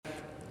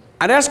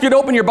I'd ask you to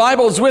open your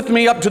Bibles with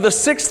me up to the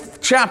 6th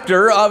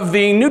chapter of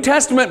the New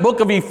Testament book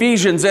of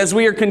Ephesians as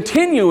we are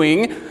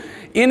continuing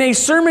in a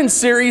sermon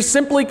series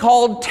simply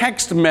called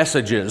Text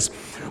Messages.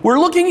 We're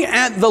looking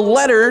at the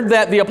letter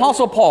that the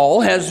Apostle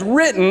Paul has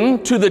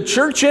written to the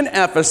church in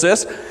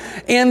Ephesus,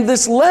 and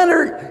this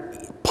letter,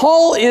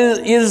 Paul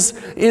is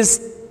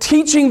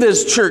teaching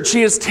this church.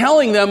 He is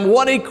telling them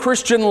what a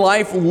Christian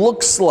life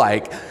looks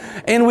like.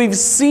 And we've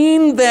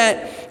seen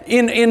that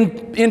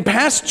in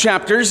past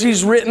chapters,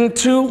 he's written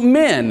to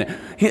men,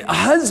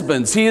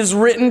 husbands. He has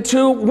written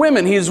to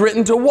women. He has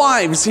written to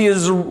wives. He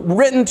has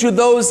written to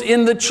those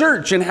in the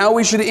church and how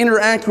we should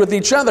interact with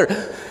each other.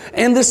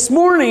 And this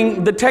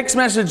morning, the text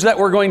message that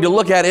we're going to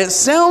look at, it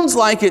sounds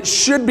like it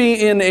should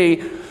be in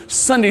a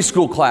Sunday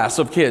school class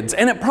of kids.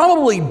 And it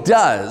probably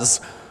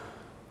does.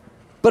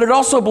 But it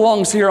also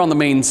belongs here on the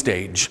main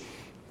stage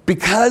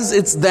because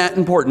it's that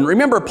important.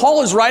 Remember,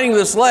 Paul is writing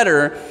this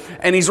letter,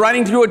 and he's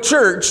writing to a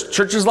church.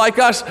 Churches like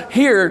us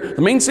here,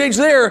 the main stage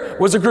there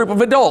was a group of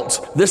adults.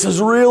 This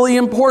is really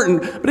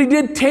important. But he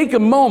did take a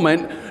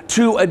moment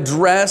to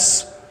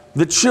address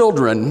the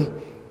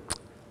children.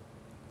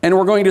 And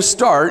we're going to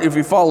start, if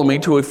you follow me,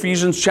 to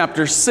Ephesians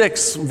chapter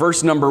 6,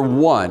 verse number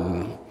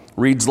 1.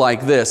 Reads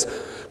like this: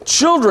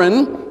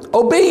 "Children,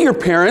 obey your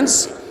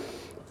parents,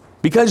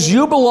 because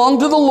you belong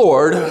to the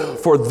Lord,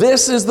 for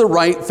this is the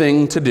right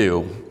thing to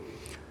do."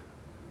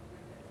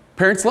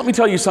 Parents, let me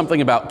tell you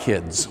something about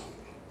kids.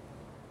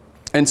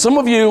 And some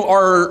of you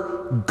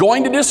are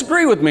going to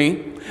disagree with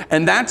me,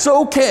 and that's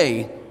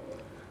okay.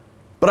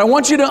 But I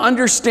want you to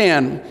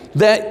understand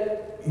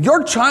that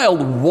your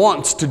child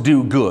wants to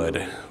do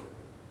good.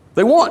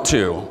 They want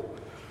to.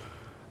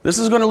 This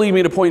is going to lead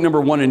me to point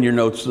number 1 in your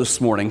notes this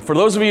morning. For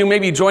those of you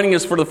maybe joining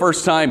us for the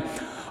first time,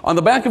 on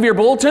the back of your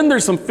bulletin,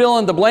 there's some fill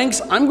in the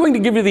blanks. I'm going to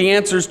give you the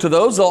answers to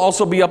those. They'll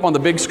also be up on the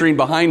big screen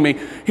behind me.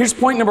 Here's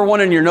point number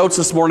 1 in your notes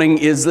this morning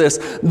is this: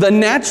 the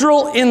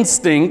natural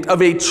instinct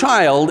of a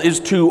child is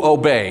to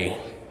obey.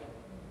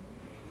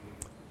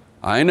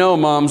 I know,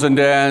 moms and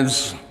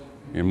dads,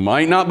 you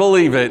might not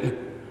believe it,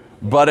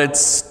 but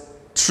it's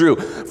true.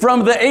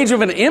 From the age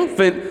of an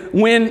infant,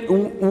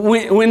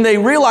 when they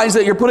realize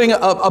that you're putting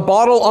a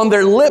bottle on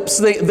their lips,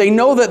 they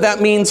know that that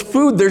means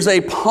food. There's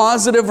a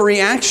positive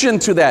reaction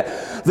to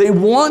that. They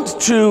want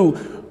to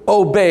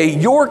obey.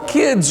 Your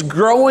kids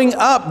growing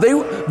up,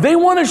 they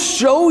want to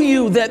show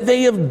you that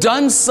they have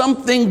done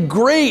something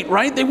great,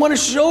 right? They want to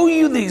show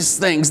you these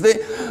things.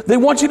 They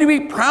want you to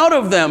be proud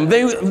of them.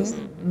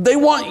 They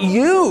want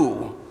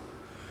you.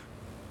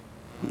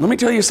 Let me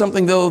tell you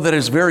something, though, that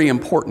is very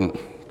important.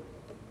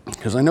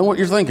 Because I know what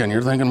you're thinking.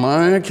 You're thinking,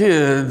 my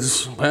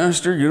kids,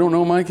 Pastor, you don't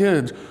know my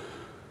kids.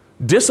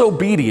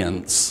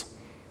 Disobedience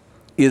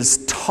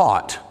is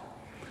taught,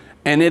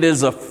 and it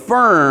is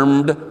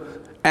affirmed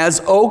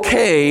as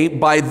okay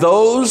by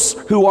those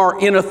who are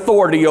in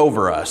authority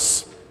over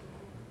us.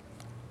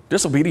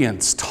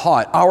 Disobedience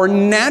taught. Our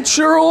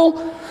natural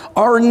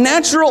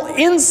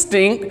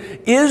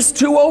instinct is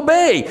to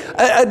obey.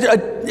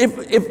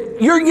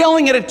 If you're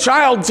yelling at a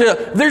child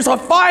there's a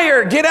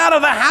fire, get out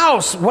of the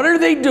house, what are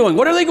they doing?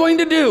 What are they going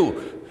to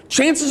do?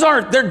 Chances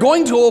are they're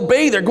going to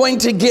obey. They're going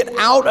to get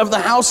out of the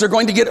house. They're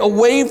going to get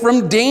away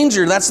from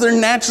danger. That's their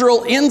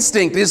natural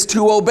instinct, is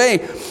to obey.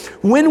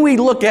 When we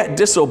look at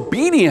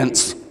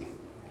disobedience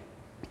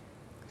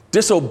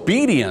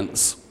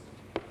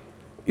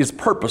is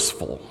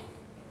purposeful.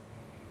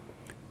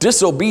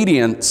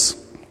 Disobedience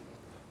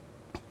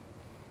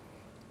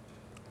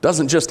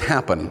doesn't just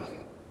happen.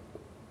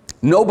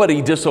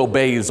 Nobody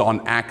disobeys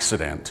on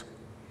accident.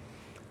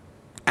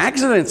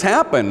 Accidents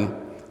happen.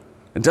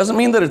 It doesn't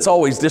mean that it's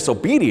always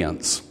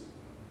disobedience.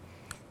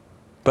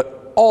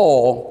 But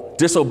all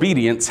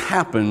disobedience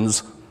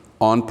happens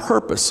on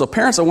purpose. So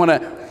parents, I want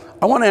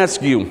to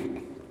ask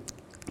you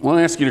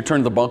to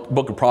turn to the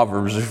book of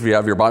Proverbs if you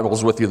have your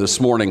Bibles with you this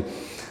morning.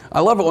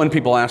 I love it when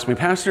people ask me,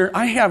 Pastor,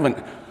 I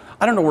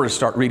don't know where to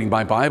start reading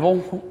my Bible.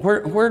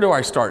 Where do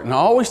I start? And I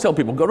always tell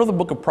people, go to the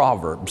book of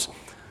Proverbs,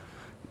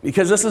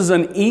 because this is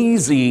an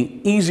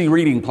easy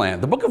reading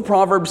plan. The book of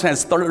Proverbs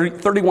has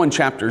 31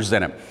 chapters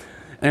in it.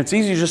 And it's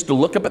easy just to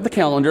look up at the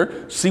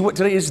calendar, see what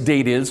today's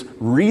date is,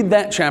 read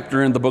that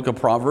chapter in the book of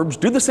Proverbs,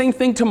 do the same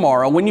thing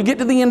tomorrow. When you get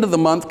to the end of the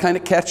month, kind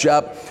of catch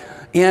up,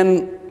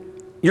 and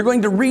you're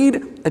going to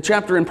read a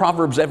chapter in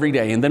Proverbs every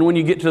day. And then when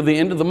you get to the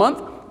end of the month,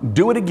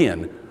 do it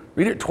again.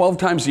 Read it 12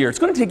 times a year. It's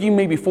going to take you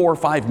maybe 4 or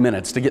 5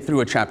 minutes to get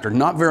through a chapter,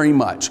 not very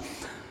much.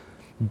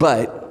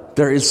 But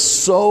there is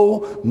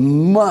so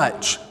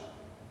much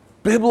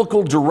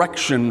biblical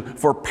direction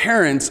for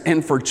parents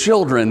and for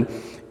children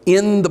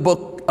in the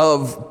book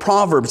of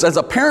Proverbs. As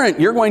a parent,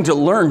 you're going to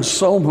learn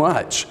so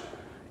much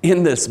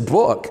in this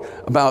book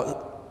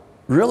about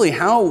really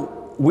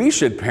how we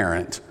should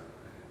parent.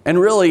 And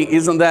really,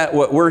 isn't that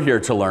what we're here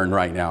to learn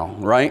right now,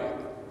 right?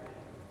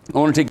 I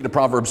want to take you to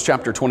Proverbs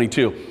chapter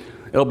 22.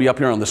 It'll be up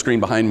here on the screen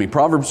behind me.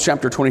 Proverbs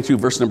chapter 22,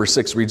 verse number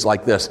 6 reads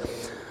like this: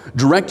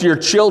 "Direct your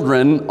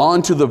children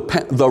onto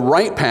the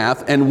right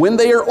path, and when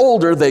they are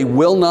older, they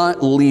will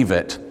not leave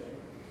it."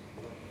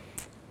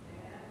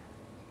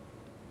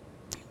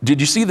 Did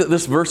you see that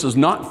this verse is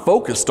not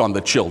focused on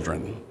the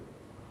children?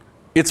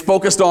 It's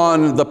focused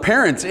on the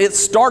parents. It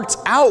starts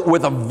out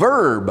with a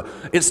verb.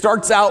 It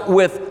starts out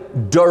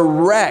with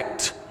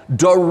direct.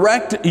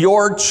 Direct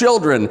your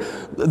children.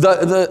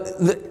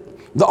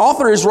 The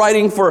author is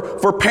writing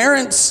for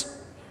parents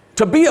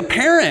to be a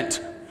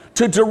parent,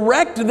 to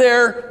direct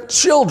their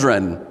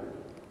children.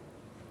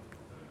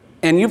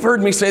 And you've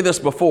heard me say this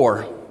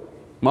before,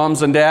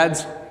 moms and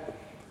dads.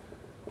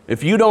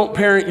 If you don't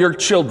parent your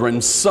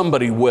children,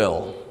 somebody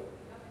will.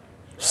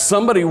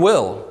 Somebody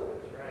will.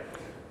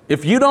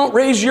 If you don't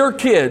raise your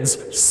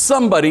kids,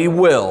 somebody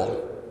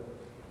will.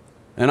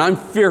 And I'm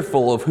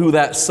fearful of who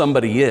that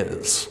somebody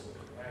is.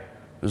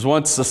 Because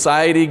once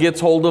society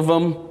gets hold of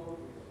them,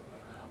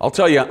 I'll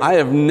tell you, I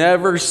have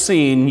never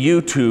seen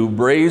YouTube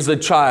raise a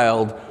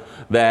child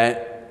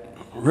that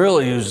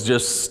really is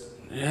just,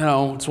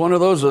 it's one of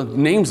those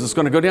names that's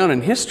going to go down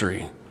in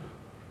history.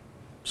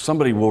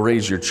 Somebody will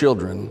raise your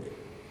children.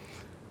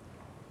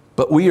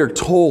 But we are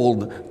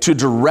told to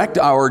direct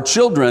our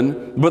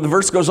children, but the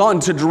verse goes on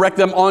to direct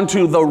them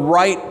onto the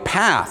right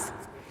path.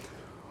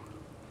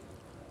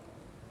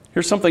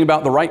 Here's something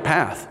about the right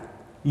path.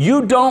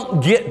 You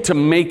don't get to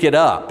make it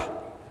up.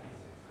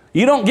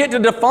 You don't get to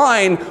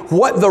define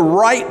what the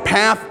right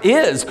path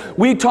is.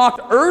 We talked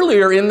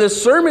earlier in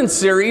this sermon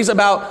series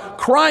about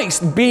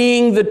Christ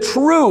being the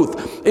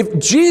truth. If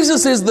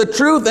Jesus is the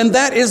truth and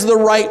that is the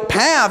right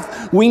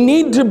path, we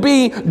need to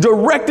be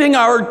directing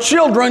our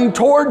children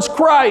towards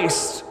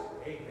Christ.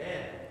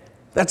 Amen.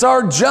 That's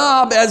our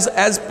job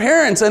as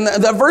parents. And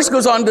the verse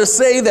goes on to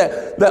say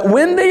that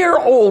when they are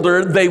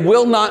older, they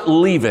will not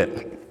leave it.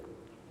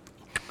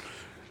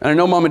 And I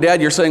know, Mom and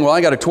Dad, you're saying, well,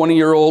 I got a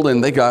 20-year-old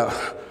and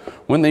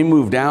when they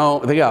moved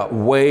out, they got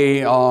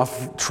way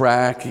off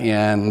track,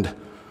 and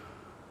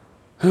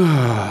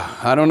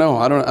I don't know.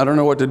 I don't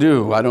know what to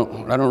do. I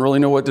don't really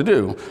know what to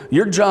do.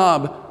 Your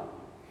job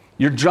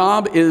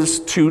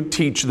is to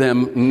teach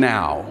them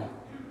now.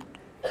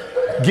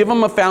 Give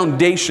them a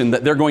foundation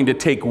that they're going to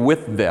take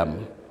with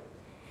them.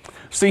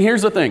 See,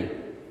 here's the thing.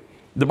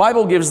 The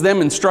Bible gives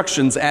them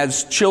instructions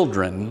as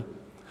children,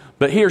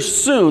 but here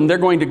soon they're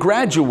going to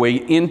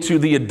graduate into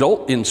the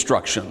adult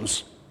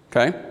instructions,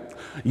 okay?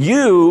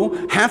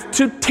 You have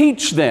to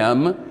teach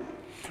them.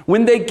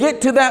 When they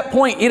get to that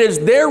point, it is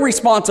their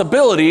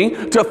responsibility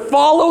to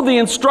follow the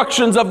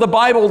instructions of the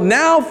Bible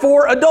now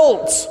for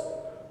adults.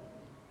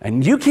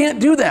 And you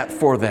can't do that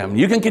for them.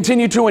 You can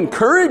continue to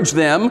encourage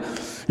them.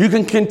 You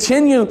can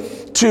continue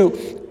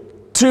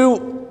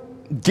to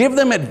give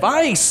them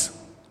advice.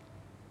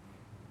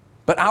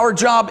 But our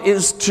job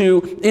is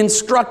to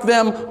instruct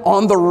them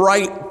on the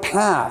right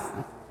path.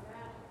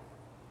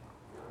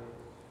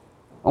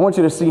 I want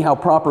you to see how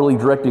properly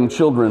directing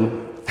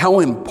children, how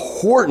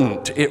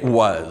important it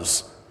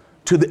was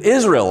to the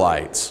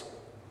Israelites.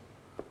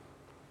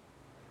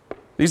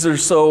 These are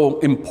so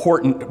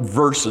important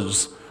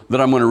verses that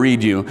I'm going to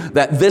read you,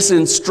 that this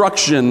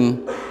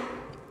instruction,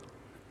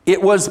 it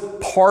was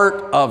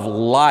part of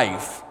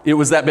life. It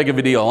was that big of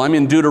a deal. I'm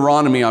in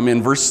Deuteronomy. I'm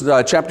in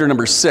chapter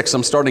number 6.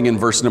 I'm starting in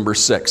verse number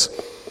 6.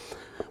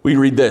 We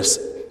read this.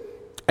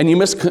 And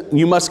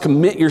you must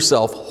commit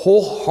yourself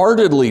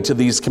wholeheartedly to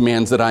these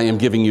commands that I am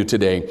giving you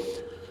today.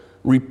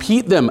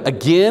 Repeat them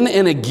again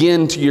and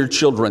again to your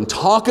children.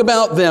 Talk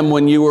about them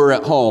when you are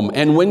at home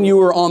and when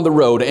you are on the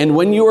road and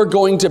when you are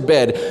going to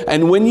bed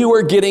and when you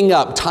are getting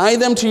up. Tie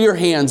them to your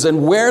hands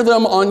and wear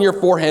them on your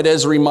forehead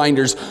as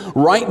reminders.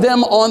 Write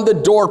them on the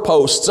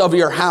doorposts of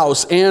your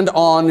house and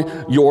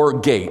on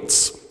your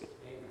gates.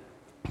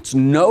 It's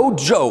no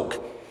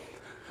joke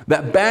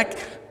that back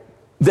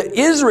the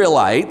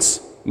Israelites,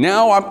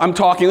 now I'm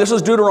talking, this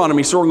is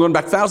Deuteronomy, so we're going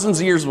back thousands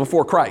of years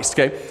before Christ,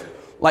 okay?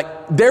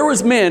 Like, there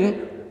was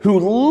men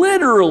who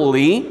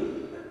literally,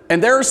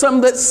 and there are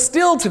some that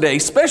still today,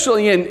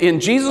 especially in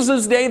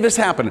Jesus' day, this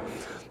happened.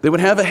 They would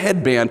have a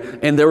headband,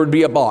 and there would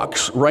be a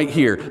box right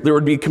here. There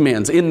would be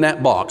commands in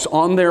that box,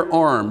 on their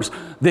arms.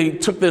 They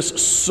took this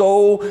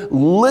so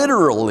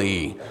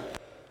literally.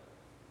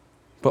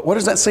 But what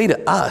does that say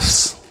to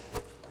us?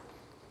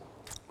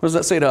 What does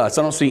that say to us?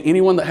 I don't see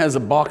anyone that has a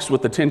box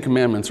with the 10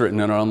 Commandments written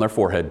in it on their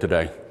forehead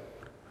today.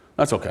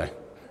 That's okay.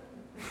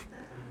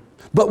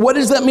 But what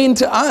does that mean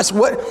to us?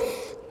 What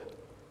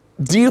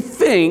do you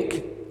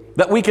think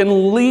that we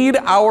can lead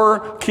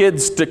our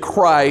kids to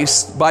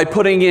Christ by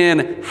putting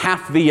in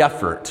half the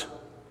effort?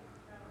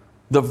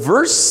 The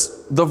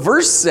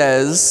verse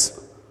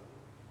says,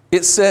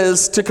 it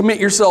says to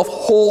commit yourself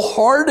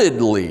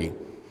wholeheartedly.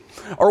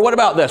 Or what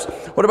about this?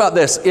 What about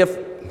this?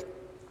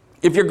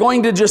 If you're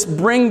going to just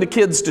bring the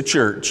kids to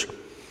church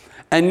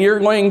and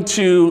you're going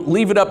to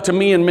leave it up to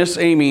me and Miss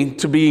Amy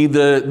to be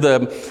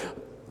the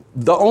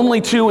only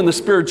two in the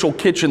spiritual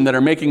kitchen that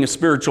are making a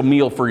spiritual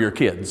meal for your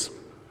kids,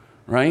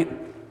 right?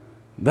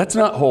 That's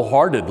not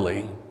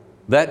wholeheartedly.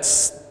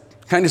 That's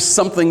kind of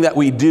something that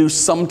we do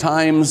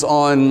sometimes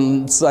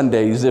on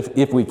Sundays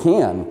if we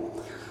can.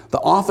 The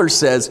author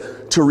says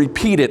to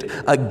repeat it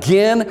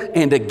again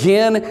and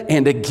again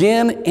and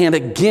again and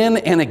again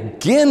and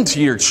again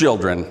to your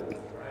children.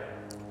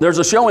 There's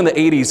a show in the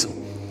 80s.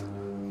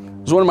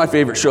 It was one of my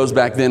favorite shows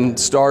back then.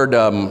 Starred,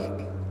 I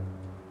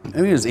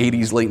think it was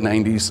 80s, late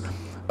 90s,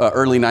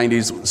 early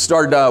 90s.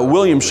 Starred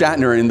William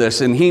Shatner in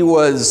this, and he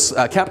was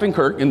Captain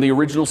Kirk in the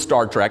original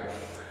Star Trek.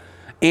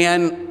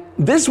 And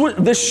this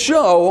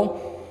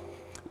show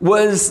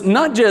was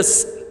not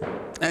just,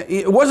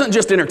 it wasn't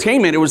just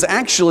entertainment, it was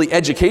actually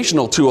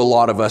educational to a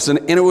lot of us.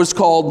 And it was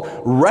called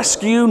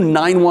Rescue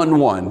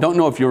 911. Don't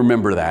know if you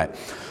remember that.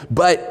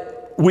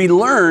 But we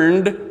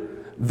learned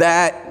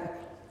that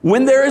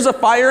when there is a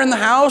fire in the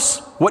house,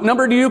 what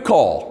number do you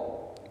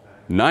call?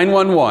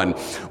 911.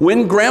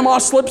 When grandma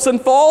slips and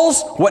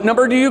falls, what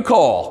number do you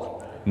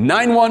call?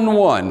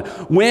 911.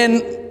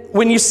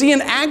 When you see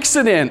an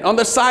accident on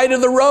the side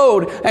of the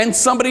road and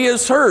somebody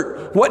is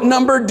hurt, what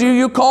number do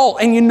you call?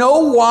 And you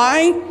know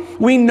why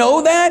we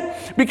know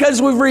that?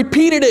 Because we've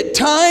repeated it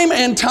time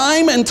and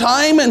time and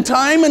time and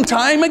time and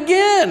time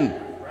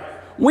again.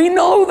 We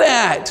know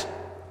that.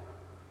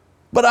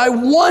 But I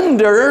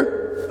wonder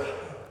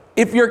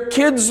if your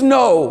kids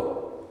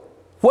know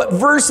what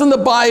verse in the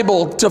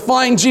Bible to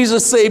find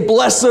Jesus say,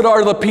 "Blessed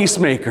are the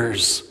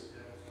peacemakers."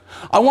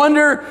 I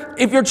wonder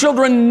if your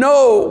children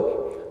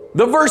know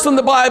the verse in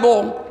the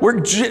Bible where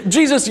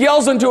Jesus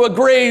yells into a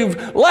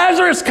grave,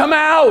 "Lazarus, come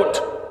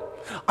out."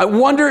 I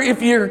wonder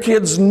if your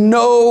kids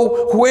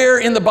know where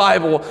in the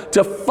Bible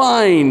to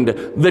find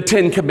the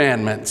 10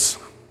 Commandments.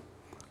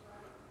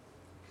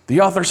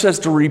 The author says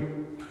to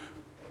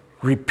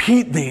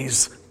repeat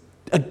these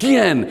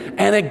again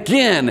and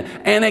again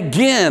and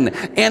again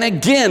and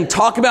again.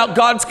 Talk about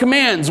God's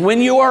commands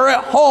when you are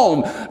at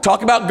home.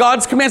 Talk about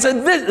God's commands.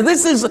 And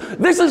this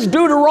is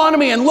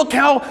Deuteronomy, and look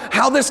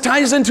how this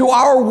ties into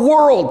our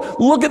world.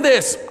 Look at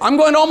this. I'm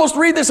going to almost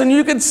read this, and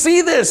you can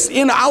see this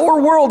in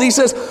our world. He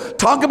says,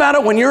 talk about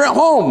it when you're at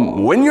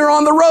home, when you're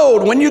on the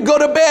road, when you go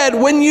to bed,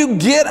 when you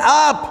get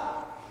up.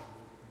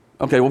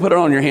 Okay, we'll put it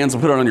on your hands,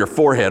 we'll put it on your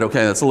forehead.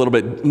 Okay, that's a little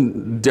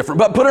bit different.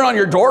 But put it on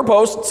your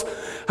doorposts.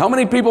 How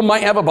many people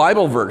might have a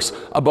Bible verse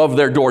above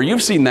their door?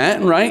 You've seen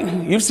that, right?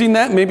 You've seen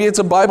that. Maybe it's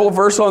a Bible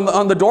verse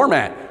on the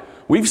doormat.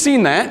 We've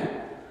seen that.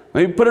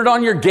 Maybe put it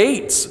on your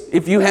gates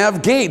if you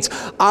have gates.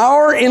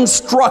 Our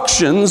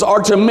instructions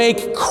are to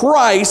make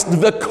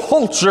Christ the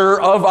culture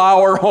of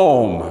our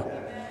home.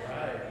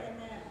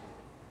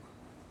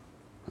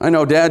 I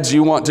know, dads,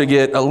 you want to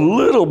get a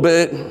little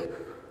bit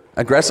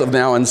aggressive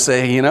now and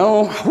say,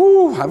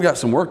 I've got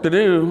some work to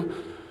do.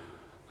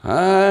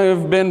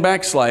 I've been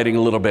backsliding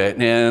a little bit,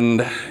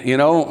 and,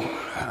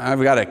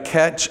 I've got to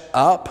catch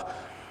up.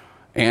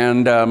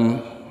 And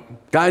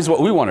guys, what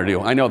we want to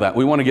do, I know that.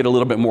 We want to get a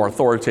little bit more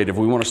authoritative.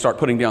 We want to start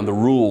putting down the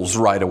rules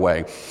right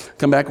away.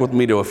 Come back with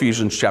me to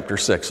Ephesians chapter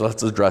 6.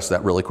 Let's address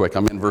that really quick.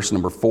 I'm in verse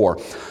number 4.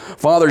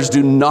 Fathers,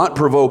 do not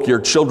provoke your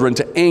children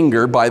to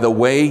anger by the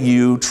way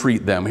you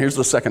treat them. Here's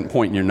the second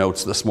point in your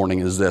notes this morning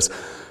is this.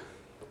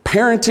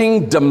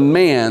 Parenting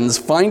demands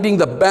finding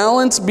the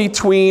balance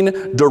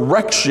between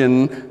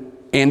direction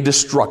and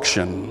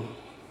destruction.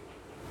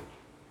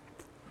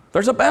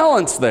 There's a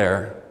balance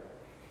there.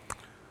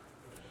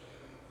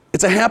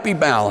 It's a happy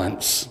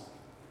balance.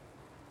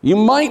 You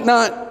might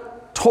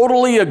not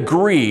totally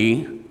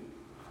agree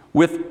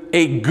with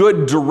a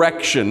good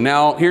direction.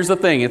 Now, here's the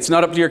thing. It's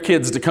not up to your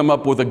kids to come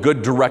up with a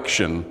good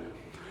direction.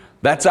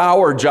 That's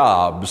our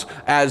jobs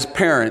as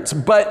parents.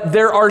 But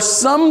there are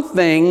some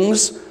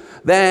things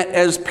that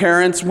as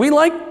parents we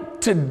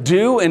like to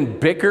do and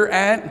bicker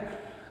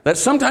at that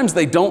sometimes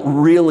they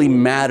don't really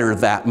matter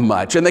that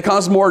much, and they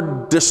cause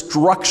more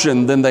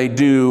destruction than they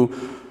do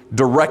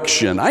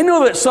direction. I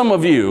know that some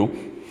of you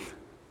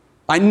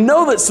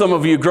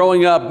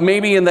growing up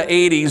maybe in the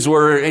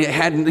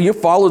 80s you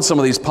followed some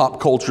of these pop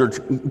culture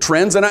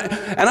trends, and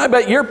I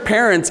bet your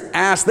parents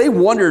they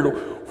wondered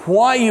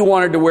why you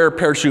wanted to wear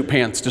parachute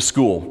pants to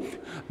school.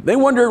 They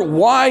wondered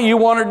why you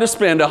wanted to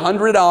spend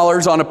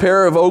 $100 on a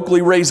pair of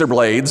Oakley razor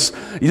blades.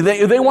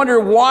 They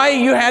wondered why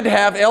you had to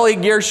have LA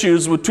Gear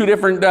shoes with two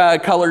different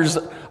colors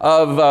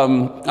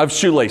of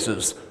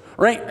shoelaces.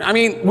 Right? I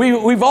mean,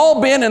 we've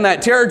all been in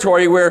that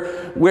territory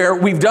where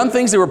we've done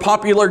things that were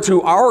popular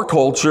to our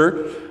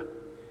culture.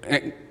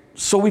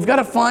 So we've got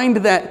to find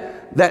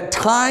that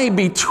tie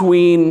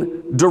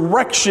between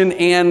direction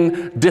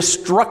and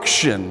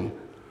destruction.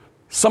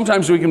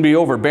 Sometimes we can be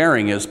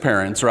overbearing as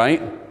parents,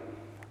 right?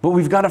 But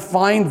we've got to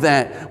find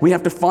that. We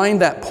have to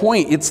find that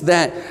point. It's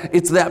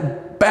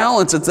that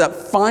balance. It's that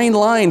fine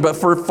line. But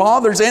for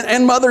fathers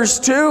and mothers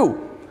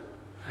too,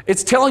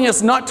 it's telling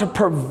us not to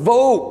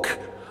provoke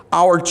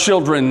our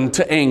children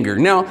to anger.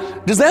 Now,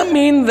 does that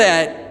mean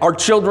that our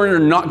children are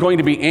not going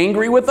to be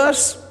angry with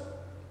us?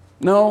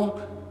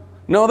 No,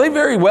 they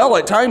very well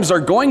at times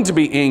are going to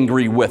be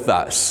angry with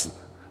us.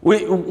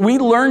 We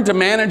learn to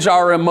manage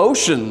our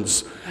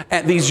emotions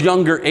at these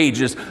younger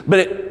ages,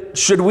 but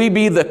should we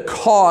be the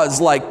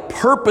cause, like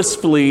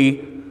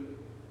purposefully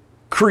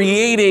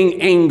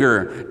creating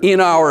anger in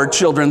our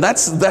children?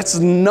 That's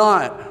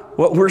not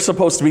what we're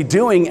supposed to be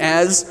doing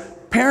as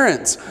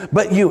parents.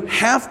 But you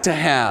have to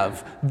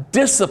have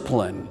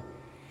discipline.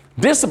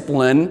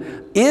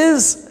 Discipline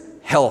is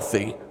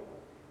healthy.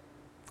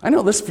 I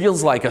know this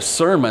feels like a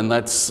sermon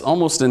that's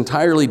almost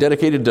entirely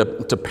dedicated to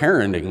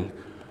parenting.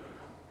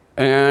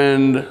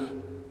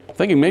 And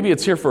thinking maybe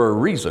it's here for a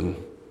reason.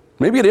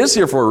 Maybe it is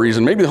here for a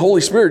reason. Maybe the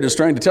Holy Spirit is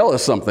trying to tell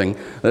us something,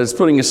 that is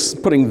putting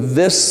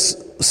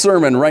this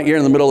sermon right here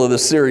in the middle of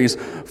this series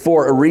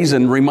for a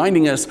reason,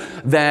 reminding us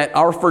that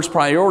our first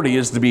priority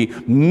is to be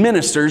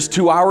ministers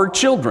to our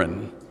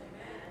children,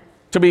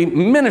 to be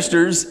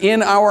ministers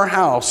in our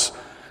house.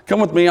 Come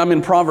with me, I'm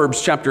in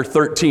Proverbs chapter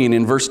 13.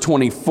 In verse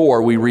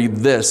 24, we read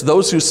this: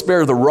 "Those who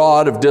spare the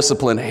rod of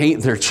discipline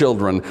hate their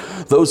children.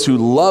 Those who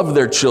love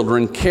their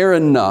children care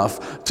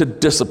enough to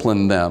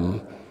discipline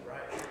them."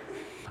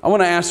 I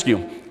want to ask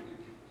you,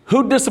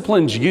 who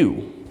disciplines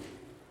you?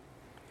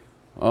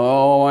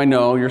 Oh, I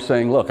know, you're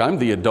saying, look, I'm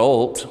the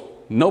adult.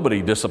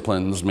 Nobody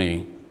disciplines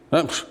me.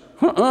 No,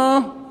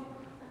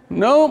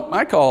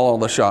 I call all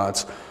the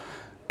shots.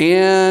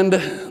 And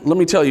let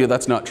me tell you,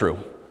 that's not true.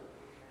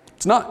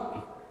 It's not.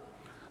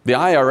 The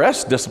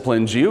IRS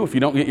disciplines you if you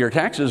don't get your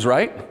taxes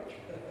right.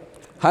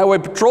 Highway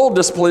Patrol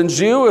disciplines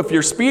you if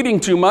you're speeding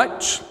too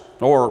much,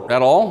 or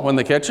at all when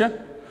they catch you.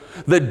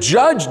 The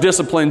judge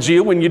disciplines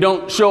you when you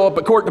don't show up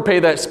at court to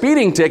pay that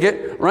speeding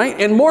ticket, right?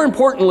 And more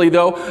importantly,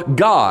 though,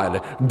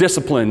 God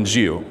disciplines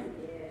you.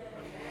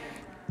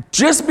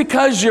 Just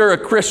because you're a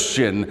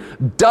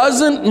Christian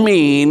doesn't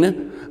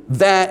mean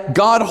that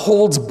God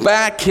holds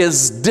back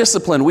His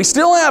discipline. We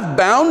still have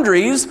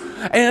boundaries,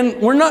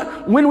 and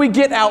when we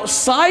get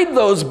outside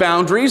those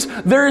boundaries,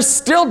 there is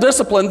still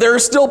discipline. There are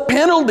still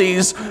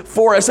penalties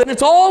for us, and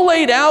it's all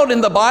laid out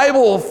in the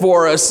Bible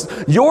for us.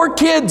 Your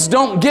kids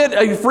don't get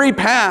a free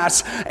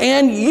pass,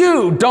 and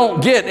you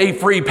don't get a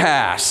free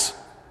pass.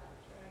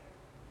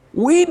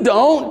 We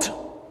don't.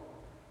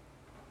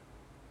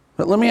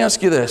 But let me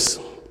ask you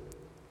this,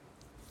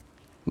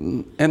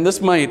 and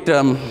this might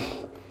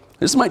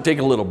take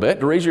a little bit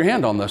to raise your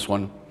hand on this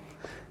one.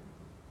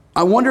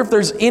 I wonder if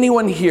there's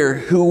anyone here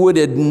who would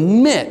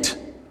admit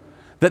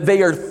that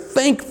they are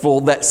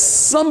thankful that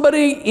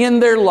somebody in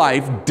their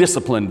life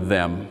disciplined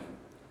them.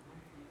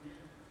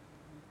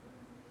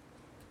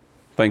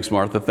 Thanks,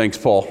 Martha. Thanks,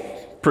 Paul.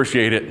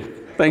 Appreciate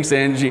it. Thanks,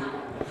 Angie.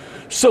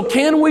 So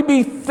can we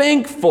be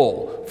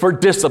thankful for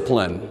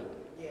discipline?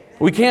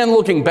 We can,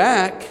 looking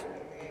back.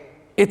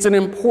 It's an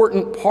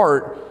important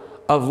part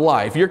of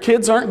life. Your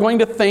kids aren't going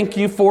to thank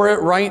you for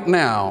it right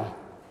now,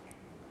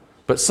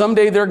 but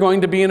someday they're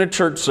going to be in a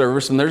church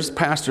service and there's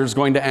pastors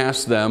going to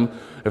ask them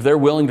if they're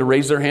willing to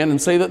raise their hand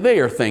and say that they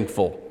are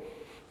thankful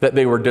that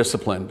they were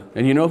disciplined.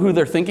 And you know who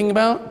they're thinking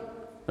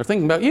about? They're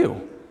thinking about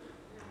you,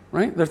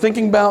 right? They're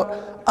thinking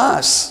about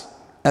us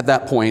at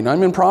that point.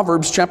 I'm in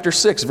Proverbs chapter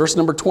 6, verse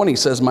number 20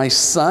 says, "My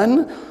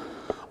son,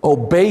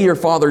 obey your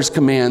father's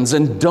commands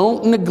and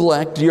don't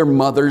neglect your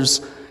mother's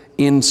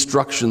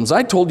instructions."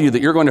 I told you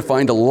that you're going to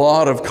find a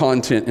lot of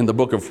content in the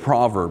book of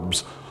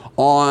Proverbs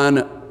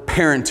on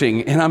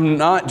parenting, and I'm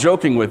not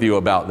joking with you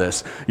about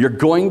this. You're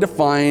going to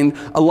find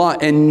a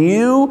lot, and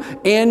you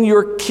and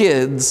your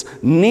kids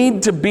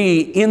need to be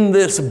in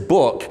this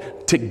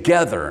book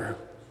together.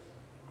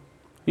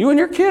 You and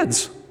your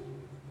kids.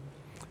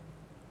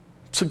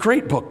 It's a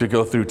great book to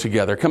go through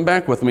together. Come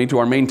back with me to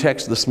our main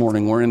text this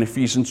morning. We're in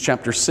Ephesians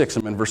chapter 6.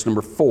 I'm in verse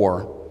number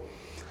 4.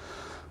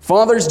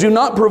 "Fathers, do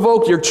not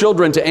provoke your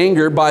children to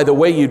anger by the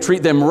way you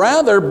treat them.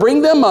 Rather,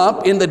 bring them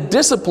up in the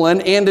discipline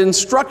and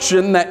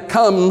instruction that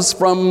comes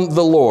from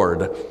the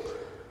Lord."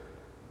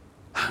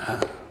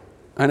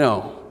 I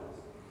know.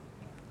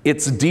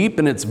 It's deep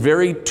and it's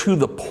very to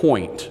the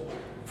point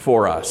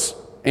for us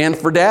and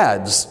for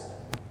dads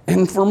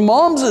and for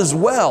moms as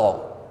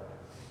well.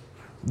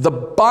 The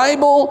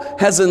Bible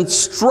has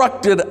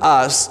instructed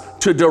us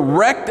to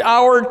direct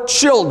our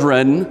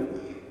children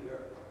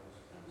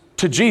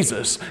to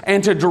Jesus,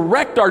 and to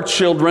direct our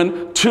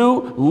children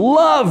to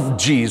love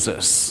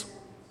Jesus.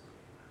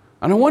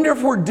 And I wonder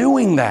if we're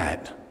doing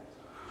that.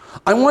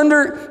 I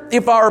wonder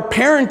if our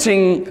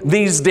parenting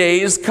these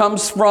days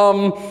comes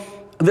from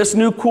this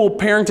new cool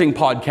parenting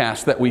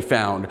podcast that we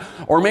found.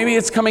 Or maybe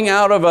it's coming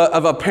out of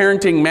a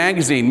parenting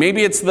magazine.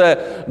 Maybe it's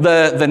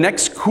the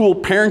next cool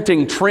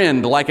parenting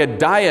trend, like a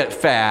diet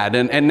fad.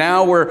 And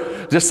now we're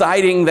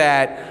deciding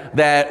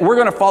that we're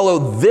going to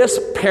follow this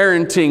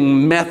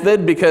parenting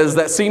method because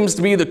that seems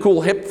to be the cool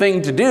hip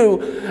thing to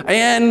do.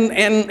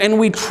 And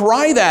we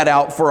try that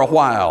out for a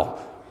while.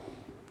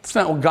 It's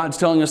not what God's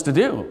telling us to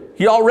do.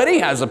 He already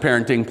has a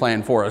parenting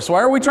plan for us.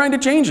 Why are we trying to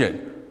change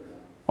it?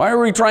 Why are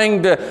we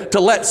trying to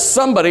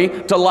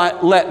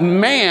let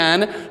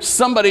man,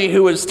 somebody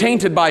who is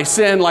tainted by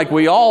sin like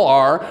we all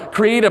are,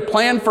 create a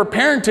plan for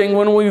parenting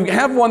when we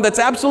have one that's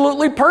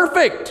absolutely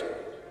perfect?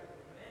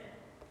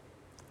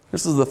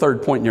 This is the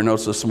third point in your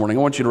notes this morning.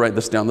 I want you to write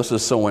this down. This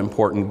is so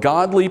important.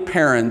 Godly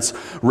parents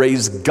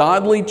raise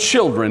godly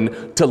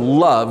children to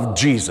love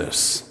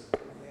Jesus.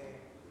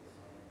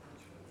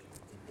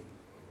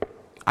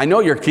 I know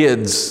your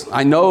kids.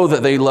 I know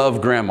that they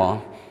love grandma.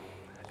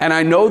 And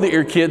I know that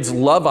your kids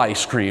love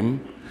ice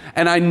cream.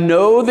 And I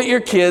know that your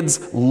kids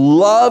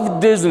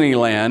love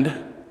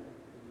Disneyland.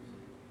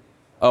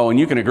 Oh, and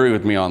you can agree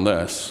with me on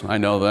this. I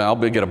know that I'll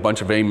get a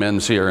bunch of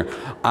amens here.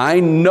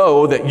 I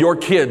know that your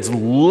kids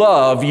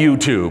love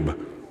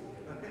YouTube.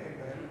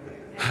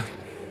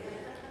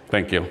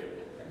 Thank you.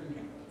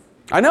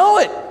 I know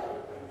it.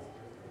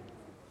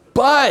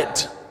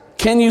 But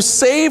can you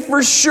say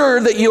for sure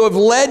that you have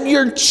led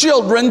your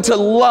children to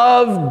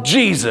love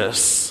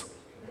Jesus?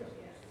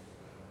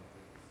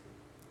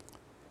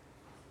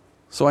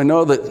 So I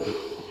know that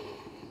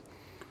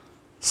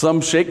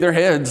some shake their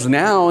heads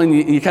now, and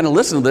you kind of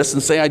listen to this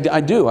and say, I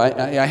do.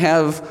 I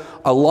have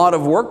a lot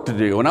of work to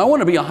do, and I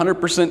want to be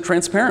 100%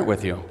 transparent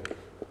with you.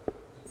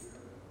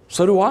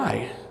 So do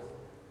I.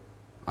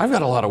 I've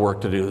got a lot of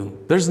work to do.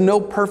 There's no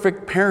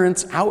perfect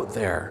parents out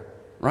there,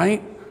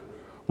 right?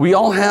 We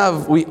all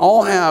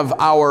have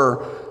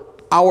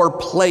our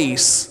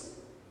place.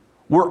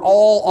 We're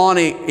all on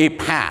a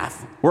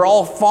path. We're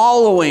all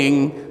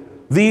following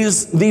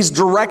these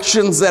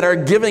directions that are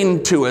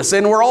given to us,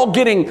 and we're all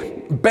getting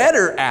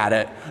better at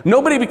it.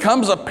 Nobody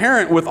becomes a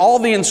parent with all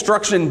the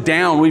instruction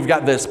down. We've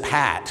got this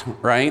pat,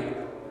 right?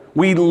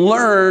 We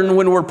learn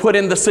when we're put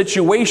in the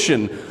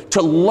situation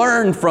to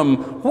learn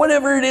from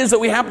whatever it is that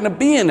we happen to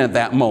be in at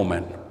that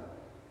moment.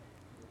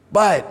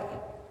 But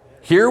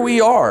here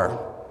we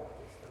are.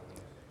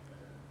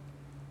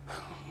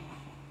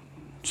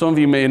 Some of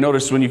you may have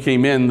noticed when you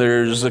came in,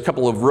 there's a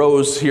couple of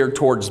rows here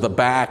towards the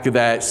back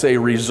that say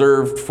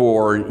reserved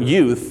for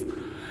youth.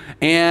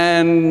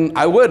 And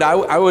I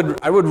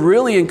would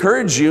really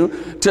encourage you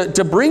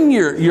to bring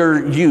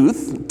your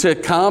youth to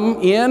come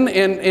in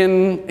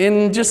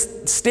and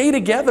just stay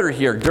together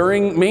here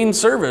during main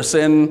service.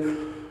 And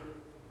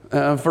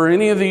for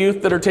any of the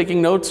youth that are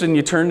taking notes and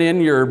you turned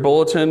in your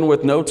bulletin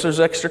with notes, there's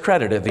extra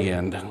credit at the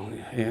end.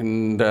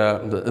 And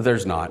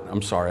there's not.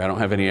 I'm sorry, I don't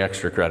have any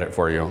extra credit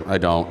for you. I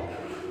don't.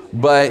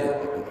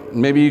 But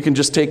maybe you can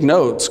just take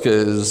notes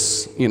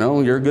because,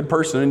 you're a good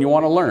person and you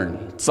want to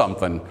learn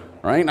something,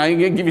 right? I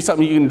can give you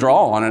something you can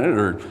draw on it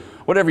or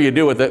whatever you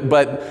do with it.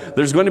 But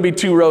there's going to be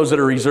 2 rows that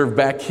are reserved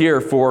back here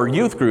for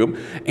youth group.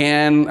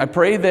 And I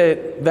pray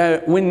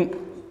that when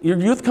your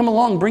youth come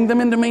along, bring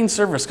them into main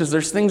service because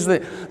there's things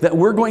that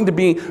we're going to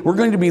be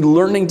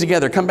learning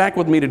together. Come back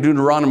with me to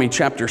Deuteronomy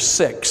chapter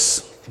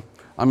 6.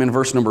 I'm in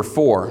verse number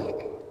 4.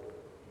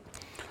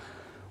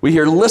 We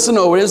hear, listen,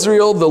 O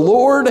Israel, the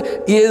Lord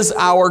is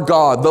our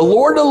God, the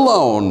Lord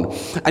alone.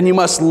 And you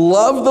must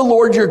love the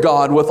Lord your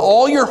God with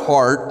all your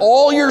heart,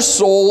 all your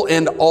soul,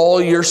 and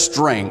all your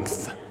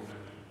strength.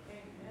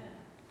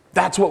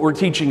 That's what we're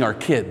teaching our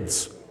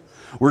kids.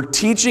 We're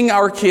teaching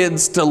our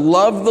kids to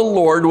love the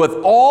Lord with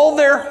all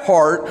their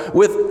heart,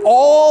 with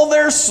all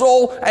their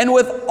soul, and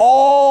with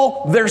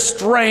all their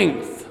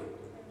strength.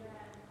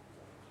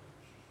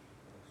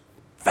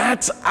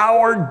 That's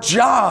our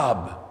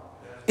job.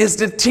 Is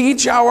to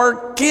teach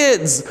our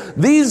kids.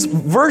 These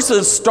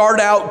verses start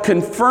out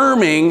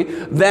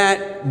confirming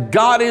that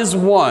God is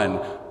one.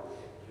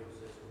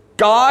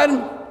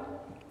 God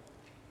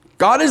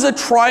is a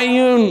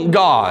triune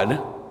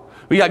God.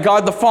 We got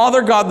God the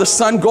Father, God the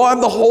Son,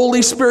 God the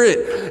Holy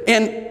Spirit.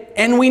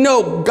 And we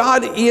know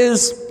God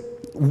is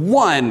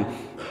one.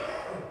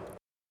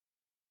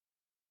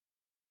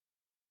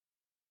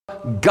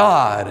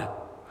 God.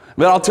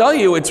 But I'll tell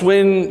you, it's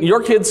when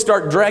your kids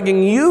start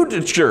dragging you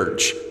to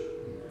church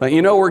that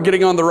you know we're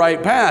getting on the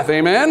right path.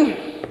 Amen?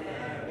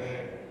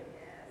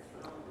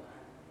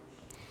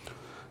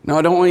 Now,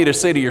 I don't want you to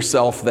say to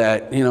yourself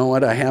that, you know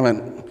what, I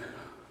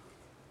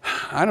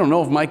don't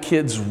know if my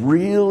kids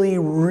really,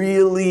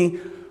 really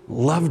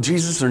love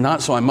Jesus or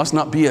not, so I must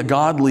not be a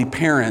godly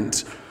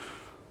parent.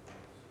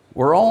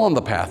 We're all on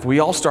the path. We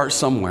all start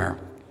somewhere.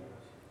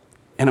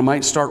 And it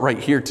might start right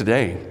here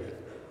today.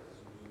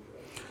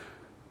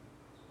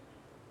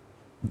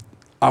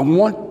 I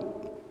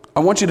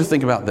want you to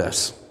think about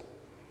this.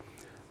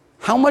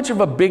 How much of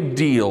a big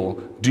deal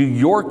do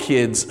your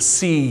kids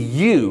see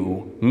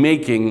you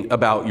making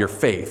about your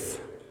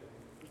faith?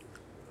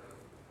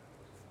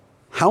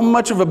 How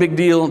much of a big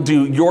deal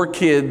do your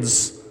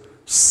kids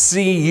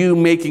see you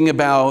making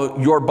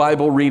about your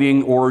Bible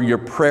reading or your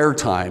prayer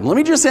time? Let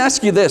me just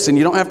ask you this, and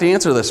you don't have to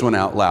answer this one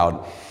out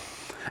loud.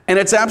 And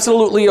it's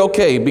absolutely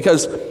okay,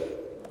 because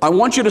I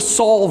want you to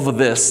solve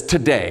this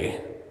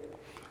today.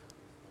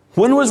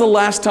 When was the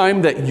last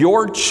time that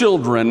your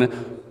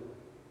children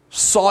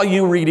saw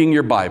you reading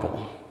your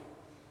Bible?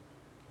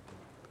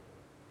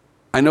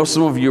 I know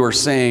some of you are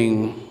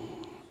saying,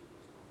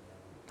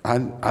 I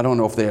don't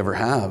know if they ever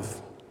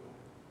have.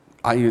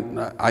 I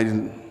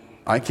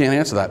can't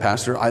answer that,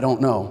 Pastor. I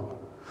don't know.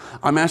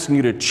 I'm asking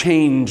you to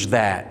change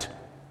that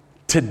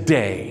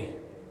today.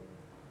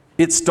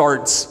 It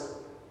starts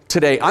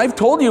today. I've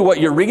told you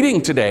what you're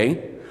reading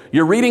today.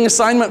 Your reading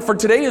assignment for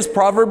today is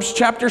Proverbs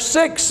chapter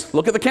 6.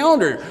 Look at the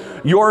calendar.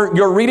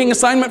 Your reading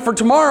assignment for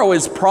tomorrow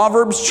is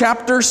Proverbs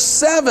chapter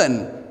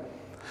 7.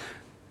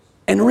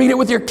 And read it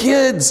with your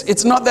kids.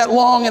 It's not that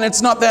long and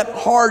it's not that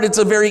hard. It's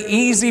a very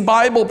easy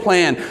Bible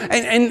plan.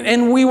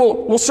 And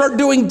we'll start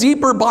doing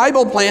deeper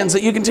Bible plans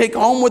that you can take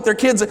home with their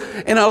kids.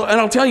 And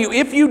I'll tell you,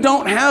 if you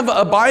don't have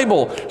a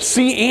Bible,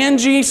 see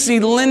Angie, see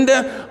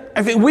Linda.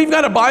 I think we've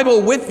got a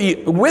Bible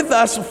with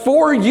us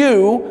for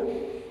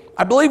you.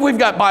 I believe we've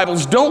got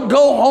Bibles. Don't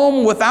go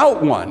home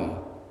without one.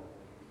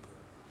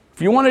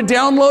 If you want to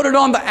download it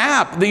on the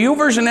app, the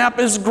YouVersion app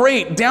is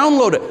great.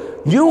 Download it.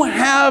 You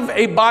have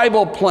a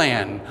Bible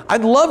plan.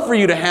 I'd love for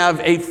you to have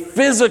a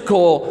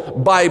physical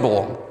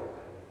Bible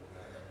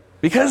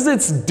because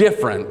it's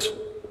different.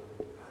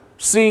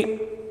 See,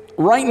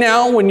 right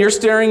now when you're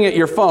staring at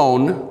your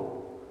phone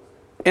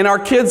and our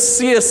kids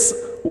see us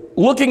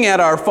looking at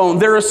our phone,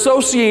 they're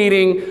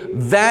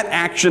associating that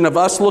action of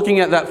us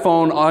looking at that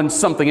phone on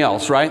something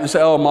else, right? They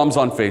say, oh, mom's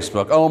on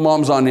Facebook. Oh,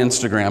 mom's on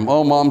Instagram.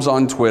 Oh, mom's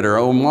on Twitter.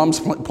 Oh, mom's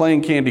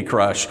playing Candy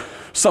Crush.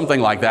 Something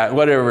like that,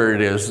 whatever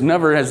it is.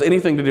 Never has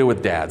anything to do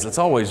with dads. It's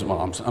always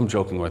moms. I'm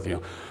joking with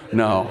you.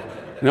 No,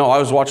 I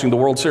was watching the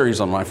World Series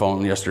on my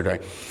phone yesterday.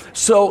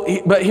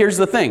 But here's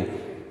the thing.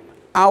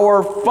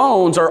 Our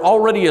phones are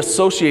already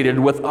associated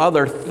with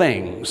other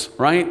things,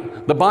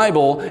 right? The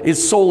Bible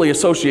is solely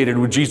associated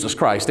with Jesus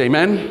Christ.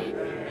 Amen?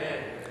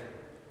 Amen.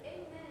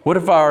 What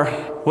if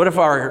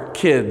our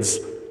kids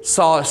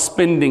saw us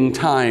spending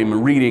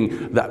time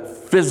reading that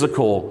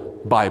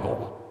physical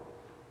Bible?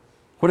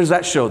 What does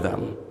that show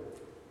them?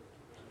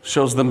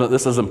 Shows them that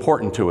this is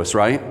important to us,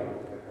 right?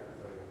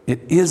 It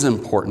is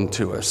important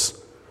to us.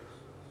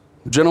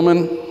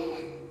 Gentlemen,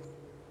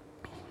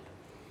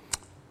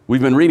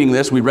 we've been reading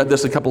this. We read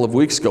this a couple of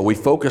weeks ago. We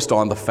focused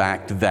on the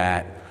fact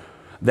that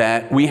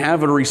we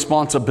have a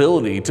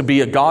responsibility to be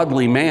a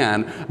godly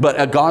man,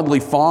 but a godly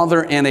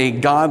father and a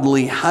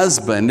godly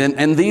husband.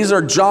 And these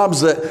are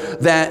jobs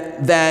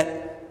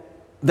that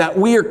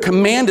we are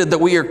commanded,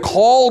 that we are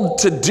called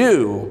to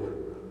do.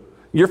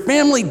 Your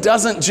family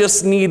doesn't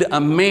just need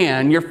a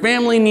man. Your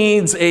family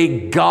needs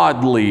a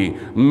godly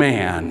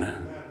man.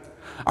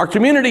 Our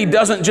community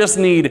doesn't just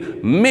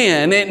need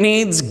men, it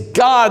needs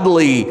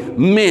godly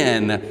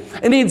men.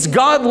 It needs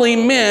godly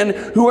men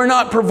who are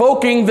not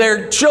provoking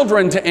their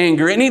children to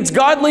anger. It needs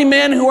godly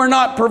men who are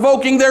not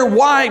provoking their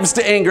wives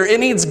to anger. It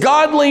needs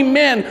godly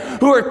men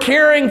who are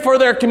caring for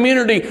their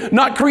community,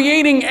 not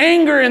creating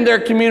anger in their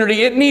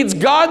community. It needs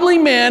godly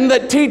men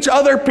that teach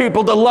other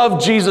people to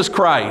love Jesus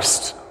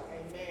Christ.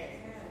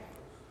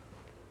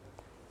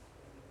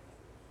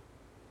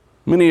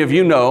 Many of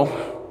you know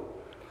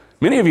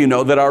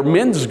that our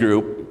men's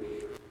group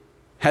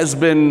has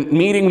been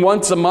meeting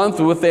once a month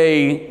with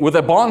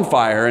a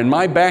bonfire in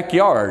my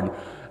backyard.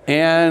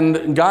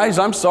 And guys,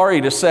 I'm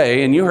sorry to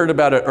say, and you heard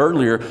about it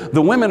earlier,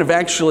 the women have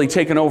actually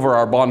taken over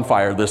our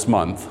bonfire this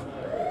month.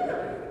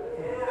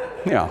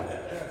 Yeah.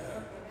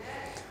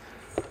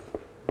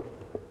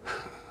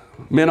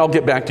 Men, I'll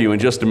get back to you in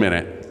just a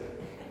minute.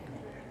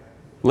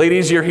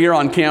 Ladies, you're here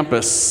on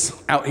campus,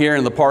 out here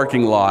in the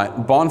parking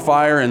lot,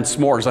 bonfire and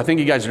s'mores. I think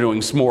you guys are doing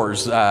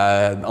s'mores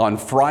on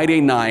Friday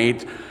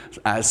night,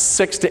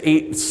 6 to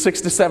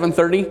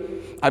 7:30,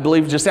 I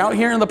believe, just out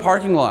here in the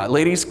parking lot.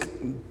 Ladies,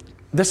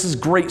 this is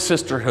great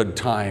sisterhood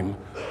time.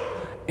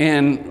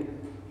 And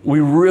we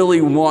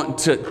really want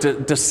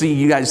to see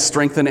you guys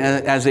strengthen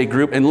as a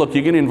group. And look,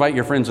 you can invite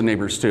your friends and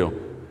neighbors too.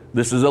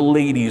 This is a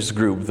ladies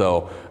group,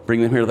 though.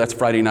 Bring them here. That's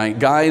Friday night.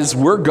 Guys,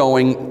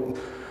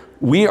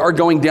 we are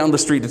going down the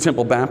street to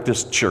Temple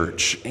Baptist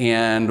Church,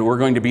 and we're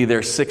going to be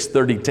there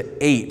 6:30 to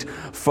 8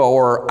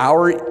 for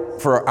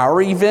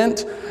our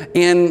event.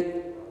 And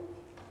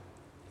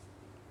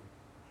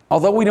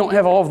although we don't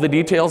have all of the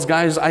details,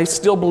 guys, I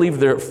still believe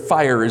that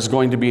fire is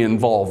going to be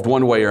involved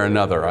one way or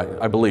another.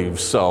 I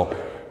believe so.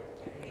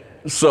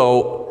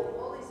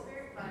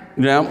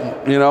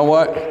 Yeah, you know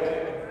what?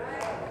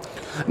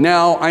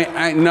 Now,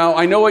 I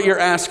know what you're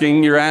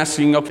asking. You're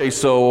asking, okay,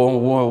 so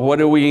what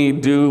do we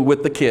do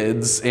with the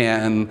kids?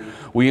 And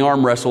we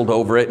arm wrestled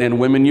over it, and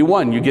women, you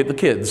won. You get the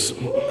kids.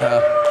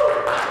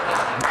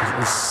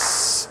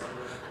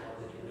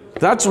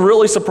 That's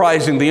really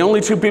surprising. The only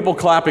two people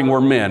clapping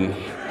were men.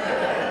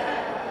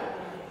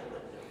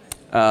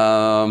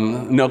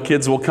 No,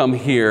 kids will come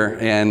here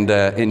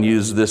and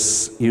use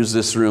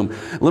this room.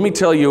 Let me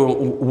tell you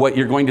what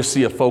you're going to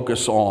see a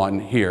focus on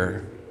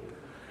here.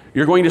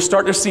 You're going to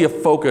start to see a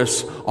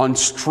focus on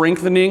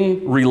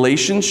strengthening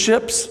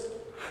relationships,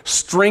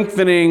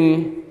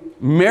 strengthening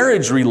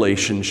marriage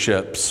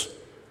relationships.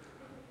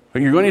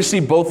 You're going to see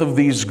both of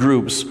these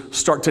groups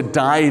start to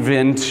dive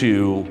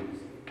into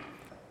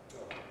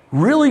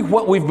really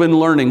what we've been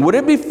learning. Would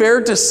it be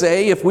fair to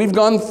say, if we've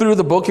gone through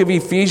the book of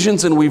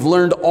Ephesians and we've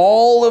learned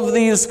all of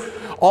these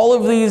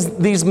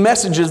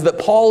messages that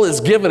Paul has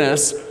given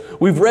us,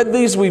 we've read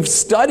these, we've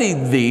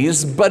studied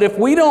these, but if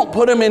we don't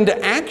put them into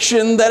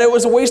action, that it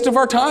was a waste of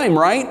our time,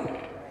 right?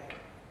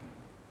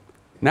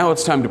 Now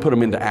it's time to put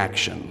them into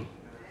action.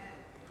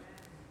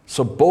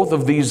 So both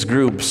of these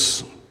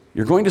groups,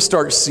 you're going to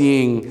start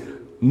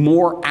seeing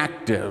more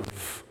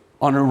active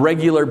on a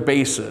regular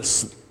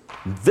basis.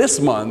 This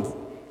month,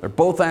 they're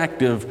both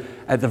active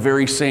at the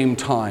very same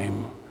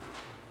time.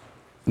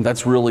 And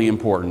that's really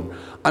important.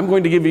 I'm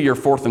going to give you your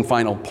fourth and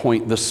final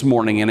point this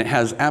morning, and it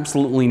has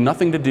absolutely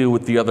nothing to do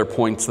with the other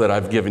points that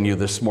I've given you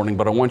this morning,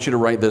 but I want you to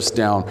write this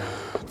down.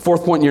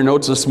 Fourth point in your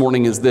notes this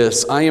morning is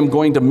this: I am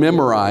going to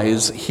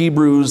memorize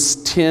Hebrews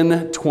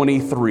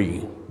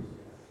 10:23.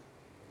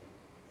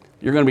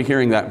 You're going to be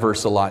hearing that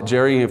verse a lot.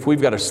 Jerry, if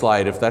we've got a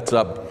slide, if that's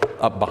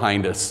up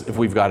behind us, if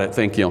we've got it,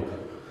 thank you.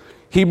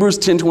 Hebrews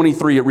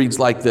 10:23, it reads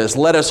like this: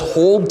 let us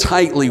hold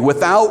tightly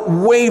without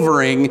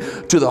wavering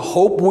to the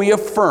hope we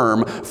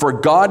affirm, for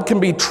God can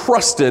be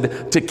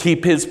trusted to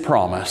keep his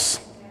promise.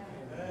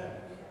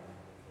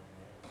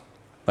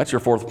 That's your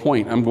fourth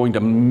point. I'm going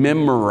to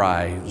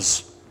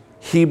memorize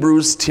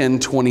Hebrews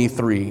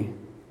 10:23.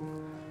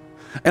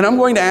 And I'm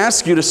going to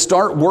ask you to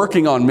start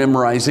working on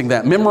memorizing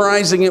that,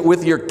 memorizing it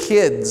with your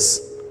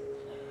kids.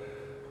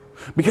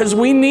 Because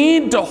we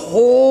need to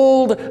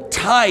hold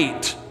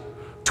tight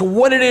to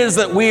what it is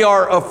that we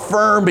are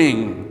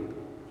affirming,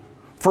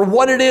 for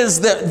what it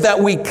is that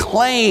we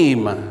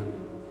claim,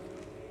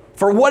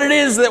 for what it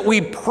is that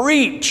we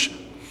preach,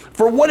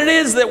 for what it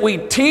is that we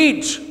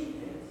teach,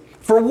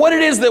 for what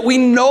it is that we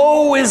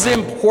know is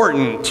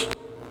important.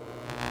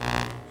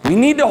 We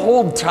need to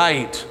hold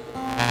tight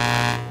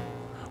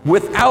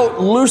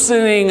without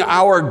loosening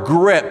our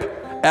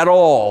grip at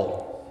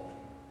all.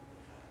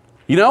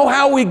 You know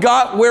how we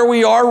got where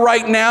we are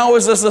right now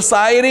as a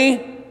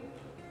society?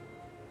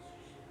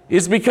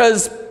 Is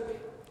because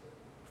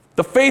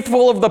the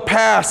faithful of the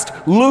past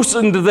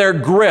loosened their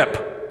grip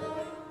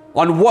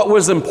on what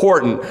was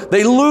important.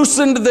 They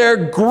loosened their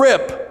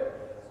grip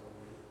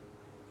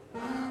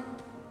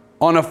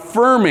on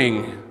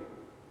affirming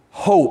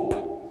hope.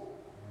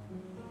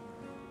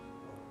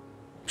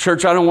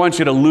 Church, I don't want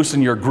you to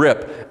loosen your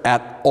grip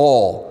at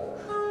all.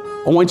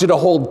 I want you to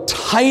hold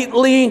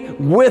tightly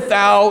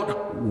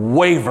without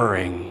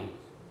wavering.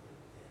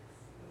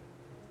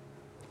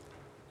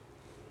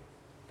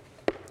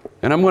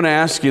 And I'm going to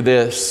ask you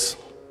this.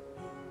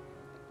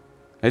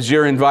 As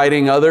you're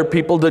inviting other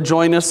people to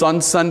join us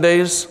on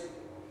Sundays,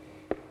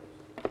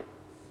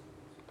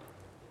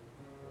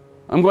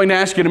 I'm going to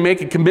ask you to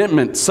make a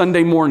commitment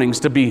Sunday mornings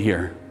to be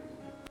here.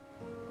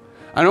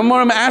 And I'm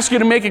going to ask you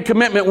to make a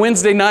commitment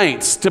Wednesday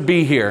nights to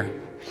be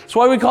here. That's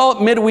why we call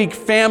it Midweek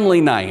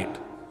Family Night.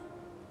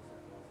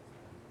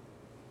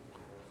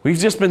 We've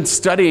just been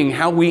studying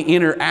how we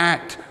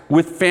interact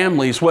with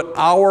families, what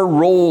our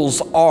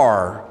roles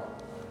are.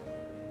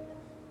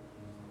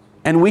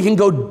 And we can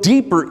go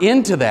deeper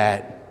into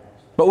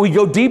that, but we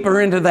go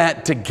deeper into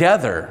that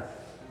together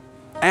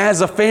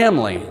as a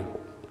family.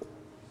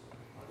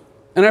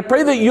 And I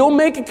pray that you'll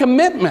make a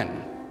commitment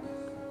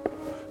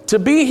to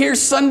be here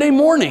Sunday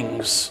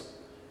mornings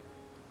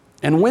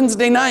and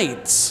Wednesday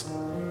nights.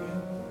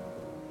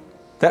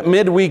 That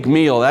midweek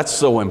meal, that's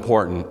so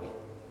important.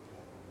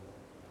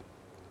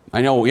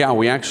 I know, yeah,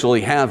 we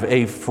actually have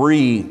a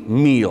free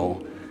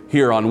meal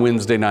here on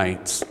Wednesday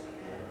nights.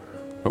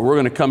 But we're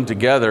going to come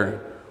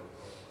together.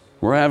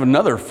 We're going to have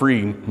another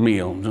free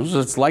meal.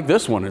 It's like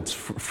this one, it's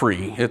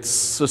free.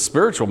 It's a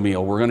spiritual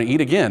meal. We're going to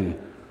eat again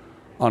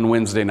on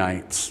Wednesday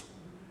nights.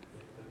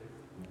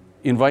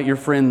 Invite your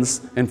friends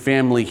and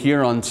family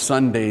here on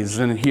Sundays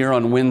and here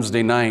on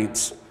Wednesday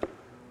nights.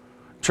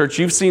 Church,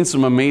 you've seen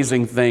some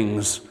amazing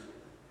things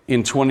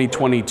in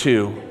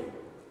 2022.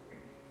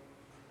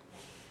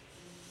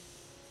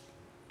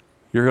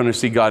 You're going to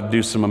see God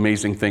do some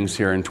amazing things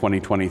here in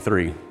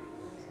 2023.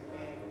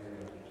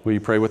 Will you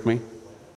pray with me?